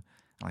ambition,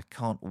 and I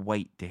can't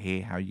wait to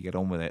hear how you get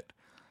on with it.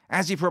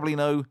 As you probably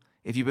know,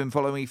 if you've been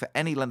following me for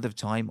any length of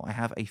time, I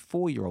have a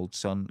 4-year-old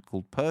son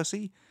called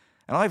Percy,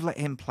 and I've let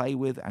him play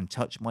with and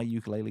touch my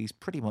ukuleles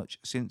pretty much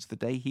since the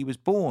day he was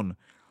born.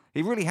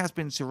 He really has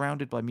been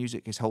surrounded by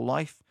music his whole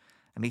life,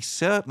 and he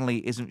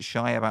certainly isn't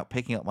shy about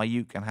picking up my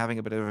uke and having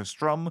a bit of a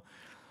strum.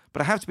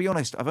 But I have to be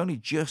honest, I've only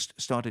just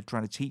started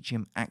trying to teach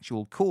him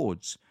actual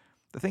chords.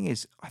 The thing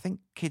is, I think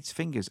kids'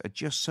 fingers are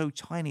just so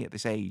tiny at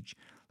this age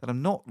that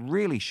I'm not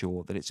really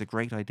sure that it's a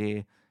great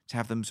idea to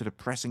have them sort of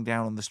pressing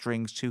down on the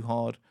strings too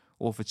hard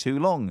or for too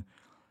long.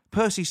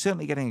 Percy's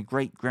certainly getting a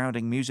great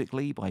grounding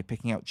musically by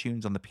picking out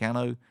tunes on the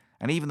piano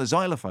and even the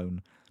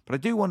xylophone, but I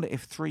do wonder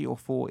if 3 or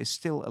 4 is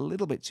still a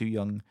little bit too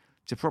young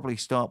to probably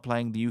start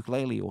playing the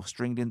ukulele or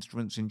stringed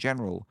instruments in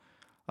general.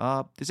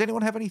 Does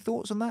anyone have any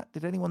thoughts on that?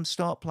 Did anyone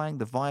start playing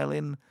the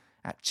violin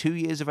at 2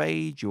 years of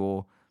age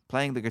or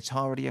playing the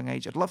guitar at a young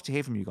age? I'd love to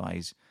hear from you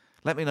guys.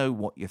 Let me know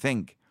what you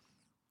think.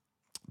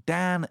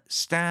 Dan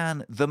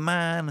Stan the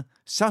Man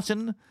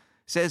Sutton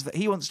says that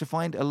he wants to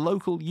find a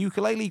local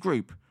ukulele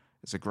group.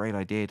 It's a great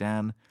idea,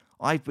 Dan.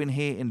 I've been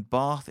here in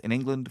Bath in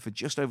England for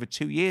just over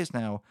 2 years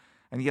now,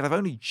 and yet I've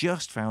only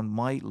just found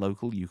my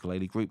local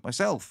ukulele group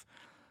myself.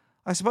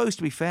 I suppose,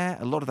 to be fair,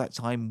 a lot of that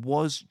time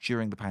was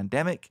during the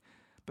pandemic,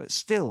 but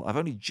still, I've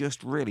only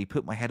just really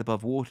put my head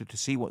above water to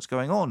see what's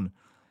going on.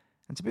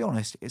 And to be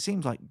honest, it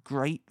seems like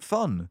great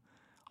fun.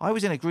 I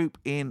was in a group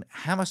in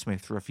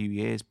Hammersmith for a few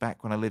years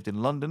back when I lived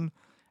in London,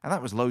 and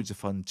that was loads of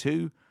fun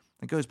too.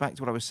 It goes back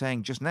to what I was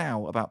saying just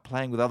now about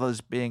playing with others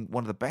being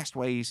one of the best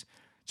ways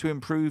to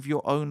improve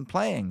your own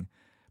playing.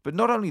 But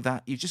not only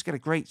that, you just get a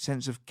great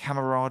sense of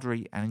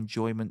camaraderie and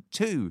enjoyment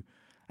too.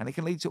 And it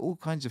can lead to all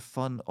kinds of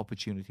fun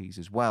opportunities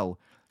as well.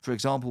 For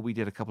example, we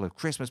did a couple of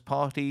Christmas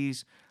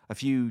parties, a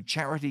few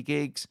charity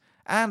gigs,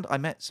 and I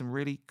met some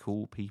really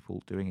cool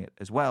people doing it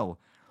as well.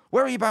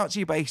 Whereabouts are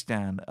you based,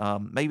 Dan?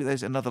 Maybe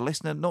there's another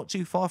listener not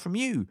too far from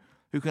you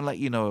who can let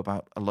you know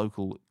about a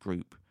local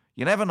group.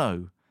 You never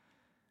know.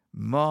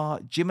 Ma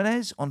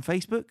Jimenez on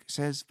Facebook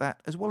says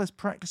that as well as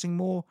practicing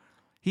more,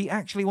 he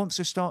actually wants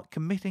to start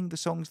committing the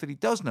songs that he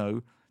does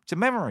know to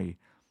memory.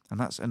 And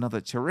that's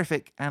another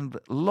terrific and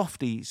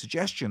lofty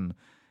suggestion.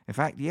 In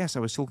fact, yes, I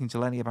was talking to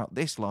Lenny about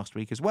this last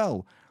week as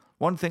well.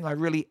 One thing I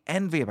really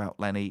envy about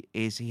Lenny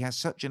is he has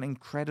such an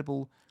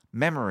incredible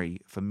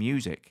memory for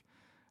music.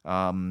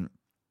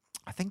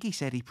 I think he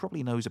said he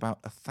probably knows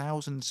about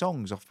 1,000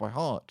 songs off by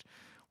heart,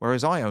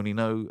 whereas I only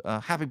know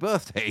Happy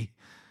Birthday.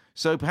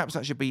 So perhaps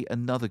that should be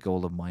another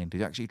goal of mine,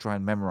 to actually try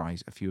and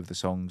memorize a few of the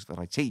songs that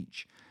I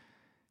teach.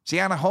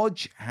 Tiana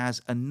Hodge has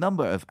a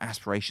number of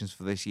aspirations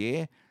for this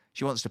year.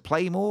 She wants to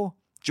play more,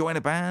 join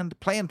a band,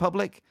 play in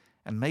public,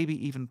 and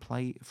maybe even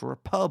play for a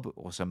pub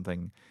or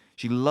something.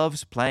 She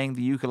loves playing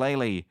the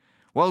ukulele.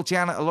 Well,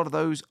 Tiana, a lot of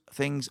those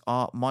things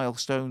are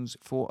milestones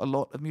for a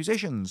lot of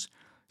musicians.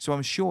 So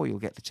I'm sure you'll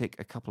get to tick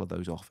a couple of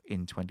those off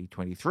in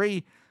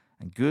 2023.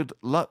 And good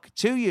luck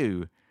to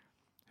you.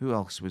 Who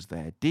else was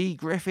there? Dee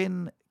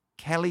Griffin,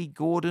 Kelly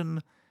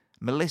Gordon,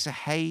 Melissa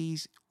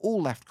Hayes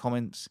all left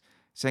comments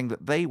saying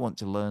that they want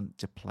to learn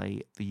to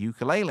play the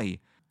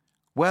ukulele.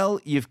 Well,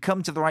 you've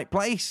come to the right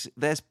place.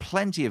 There's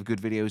plenty of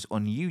good videos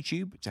on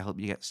YouTube to help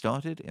you get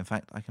started. In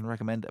fact, I can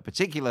recommend a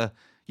particular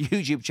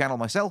YouTube channel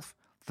myself,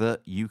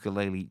 The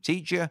Ukulele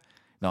Teacher.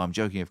 No, I'm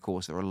joking, of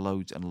course. There are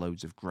loads and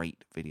loads of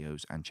great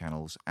videos and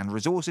channels and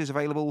resources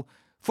available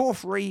for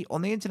free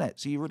on the internet.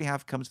 So you really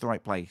have come to the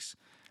right place.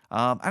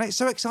 And it's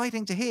so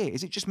exciting to hear.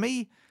 Is it just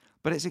me?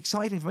 But it's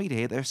exciting for me to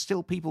hear there are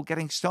still people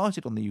getting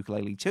started on the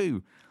ukulele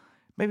too.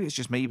 Maybe it's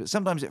just me, but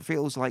sometimes it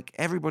feels like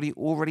everybody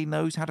already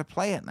knows how to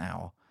play it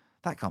now.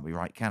 That can't be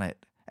right, can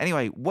it?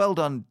 Anyway, well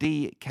done,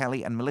 Dee,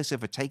 Kelly, and Melissa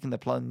for taking the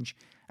plunge,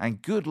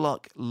 and good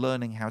luck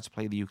learning how to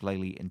play the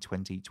ukulele in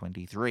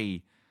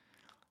 2023.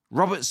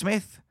 Robert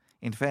Smith,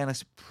 in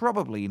fairness,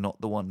 probably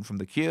not the one from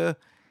The Cure,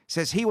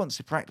 says he wants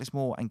to practice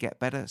more and get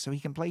better so he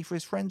can play for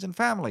his friends and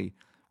family,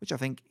 which I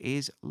think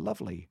is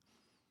lovely.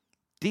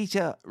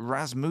 Dieter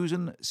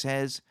Rasmussen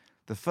says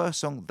the first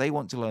song they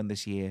want to learn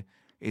this year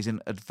is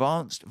an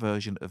advanced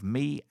version of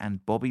Me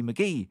and Bobby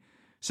McGee.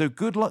 So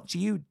good luck to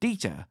you,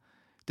 Dieter.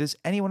 Does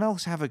anyone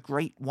else have a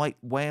great white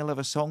whale of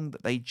a song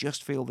that they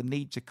just feel the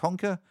need to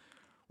conquer?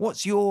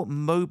 What's your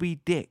Moby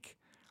Dick?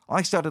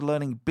 I started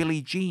learning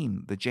Billie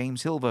Jean, the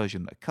James Hill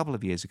version, a couple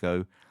of years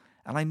ago,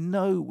 and I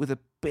know with a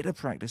bit of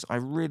practice I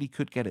really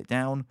could get it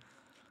down.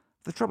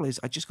 The trouble is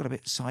I just got a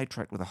bit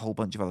sidetracked with a whole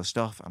bunch of other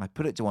stuff, and I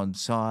put it to one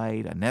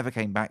side, I never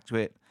came back to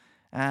it,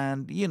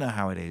 and you know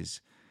how it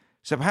is.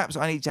 So perhaps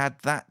I need to add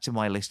that to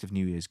my list of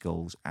New Year's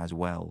goals as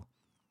well.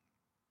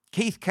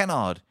 Keith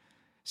Kennard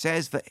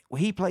says that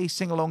he plays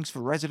sing-alongs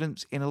for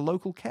residents in a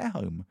local care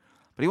home,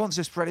 but he wants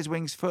to spread his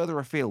wings further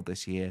afield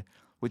this year,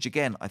 which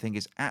again I think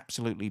is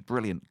absolutely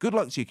brilliant. Good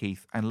luck to you,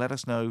 Keith, and let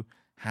us know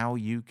how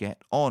you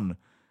get on.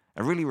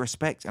 I really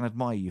respect and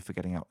admire you for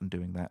getting out and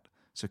doing that,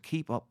 so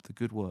keep up the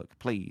good work,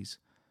 please.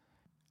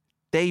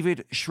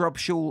 David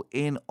Shrubshall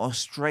in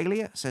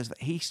Australia says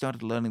that he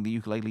started learning the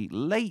ukulele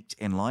late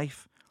in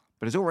life,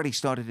 but has already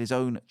started his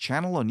own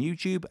channel on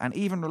YouTube and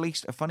even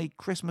released a funny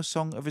Christmas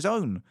song of his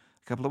own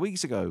a couple of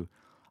weeks ago.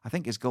 I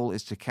think his goal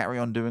is to carry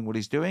on doing what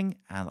he's doing,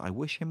 and I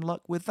wish him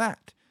luck with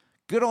that.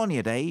 Good on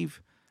you,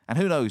 Dave. And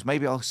who knows,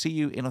 maybe I'll see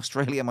you in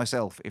Australia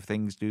myself if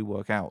things do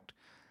work out.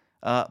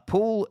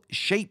 Paul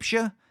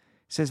Shapeshire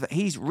says that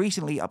he's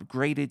recently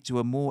upgraded to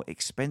a more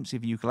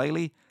expensive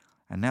ukulele,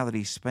 and now that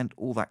he's spent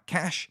all that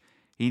cash,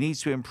 he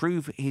needs to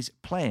improve his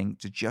playing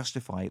to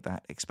justify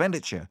that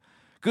expenditure.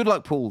 Good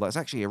luck, Paul. That's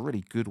actually a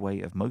really good way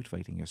of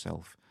motivating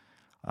yourself.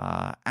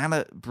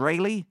 Anna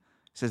Brayley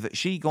says that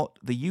she got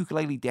the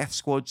Ukulele Death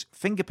Squad's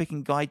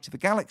Fingerpicking Guide to the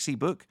Galaxy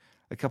book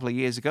a couple of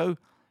years ago,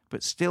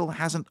 but still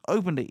hasn't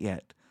opened it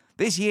yet.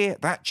 This year,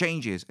 that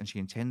changes, and she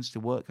intends to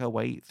work her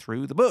way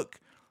through the book.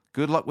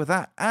 Good luck with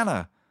that,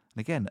 Anna.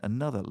 And again,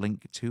 another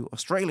link to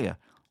Australia.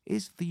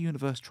 Is the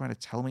universe trying to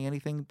tell me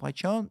anything by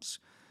chance?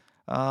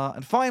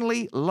 And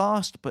finally,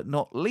 last but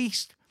not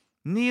least,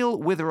 Neil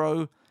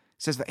Witherow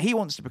says that he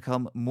wants to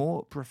become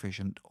more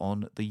proficient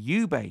on the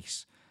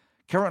U-bass.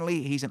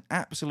 Currently, he's an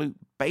absolute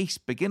bass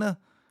beginner,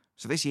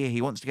 so this year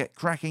he wants to get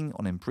cracking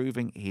on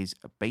improving his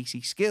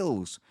bassy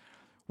skills.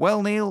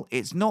 Well, Neil,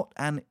 it's not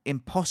an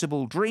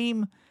impossible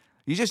dream.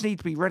 You just need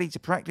to be ready to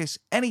practice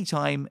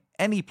anytime,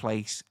 any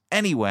place,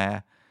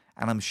 anywhere,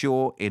 and I'm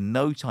sure in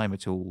no time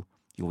at all,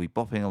 you'll be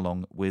bopping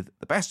along with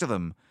the best of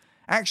them.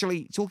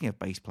 Actually, talking of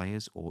bass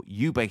players, or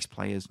U-bass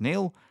players,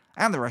 Neil,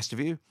 and the rest of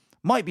you,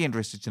 might be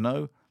interested to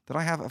know that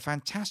I have a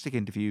fantastic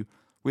interview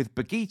with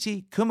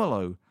Bagiti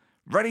Kumalo,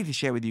 ready to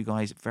share with you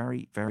guys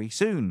very, very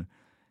soon.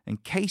 In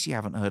case you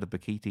haven't heard of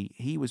Bagiti,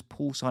 he was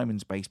Paul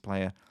Simon's bass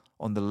player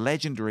on the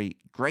legendary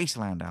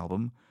Graceland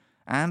album,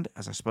 and,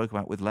 as I spoke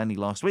about with Lenny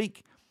last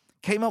week,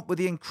 came up with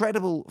the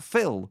incredible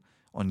Phil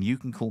on You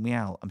Can Call Me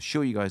Al. I'm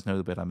sure you guys know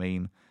the bit I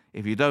mean.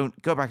 If you don't,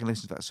 go back and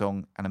listen to that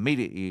song, and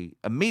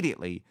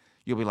immediately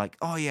you'll be like,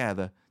 oh yeah,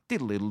 the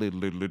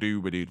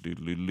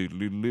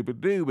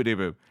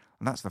diddle-diddle-diddle-diddle-diddle-diddle-diddle-diddle-diddle-diddle-diddle.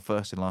 And that's the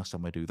first and last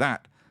time I do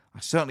that.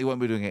 I certainly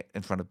won't be doing it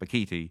in front of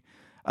Bakiti.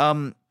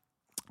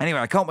 Anyway,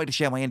 I can't wait to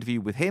share my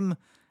interview with him,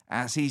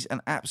 as he's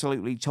an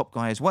absolutely top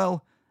guy as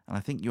well, and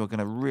I think you are going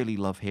to really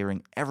love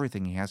hearing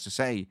everything he has to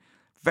say.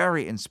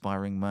 Very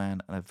inspiring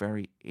man, and a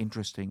very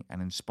interesting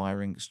and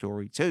inspiring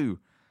story too.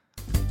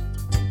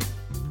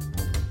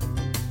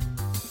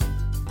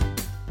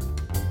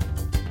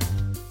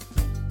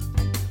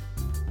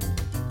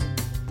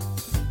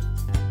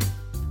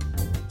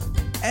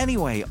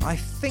 Anyway, I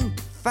think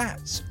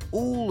that's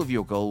all of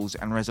your goals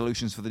and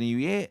resolutions for the new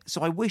year,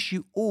 so I wish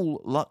you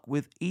all luck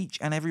with each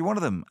and every one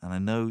of them, and I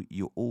know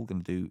you're all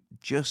going to do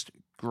just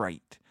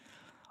great.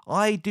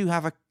 I do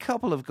have a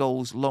couple of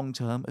goals long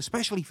term,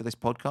 especially for this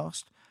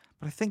podcast,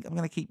 but I think I'm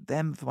going to keep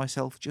them for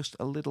myself just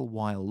a little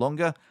while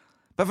longer.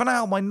 But for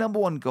now, my number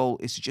one goal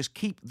is to just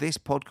keep this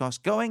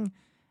podcast going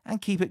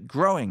and keep it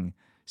growing.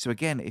 So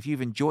again, if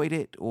you've enjoyed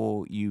it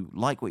or you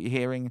like what you're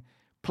hearing,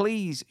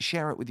 please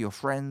share it with your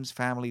friends,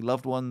 family,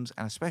 loved ones,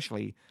 and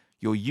especially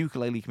your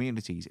ukulele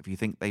communities if you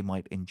think they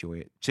might enjoy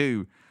it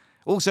too.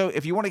 Also,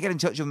 if you want to get in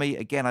touch with me,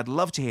 again, I'd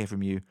love to hear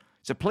from you.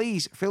 So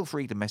please feel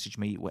free to message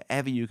me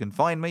wherever you can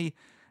find me.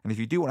 And if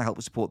you do want to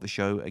help support the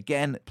show,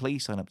 again,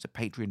 please sign up to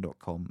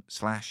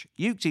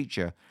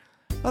patreon.com/uketeacher.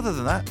 Other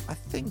than that, I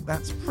think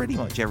that's pretty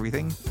much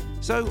everything.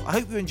 So I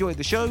hope you enjoyed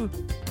the show.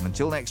 And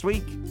until next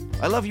week,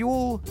 I love you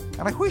all,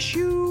 and I wish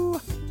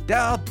you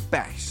the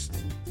best.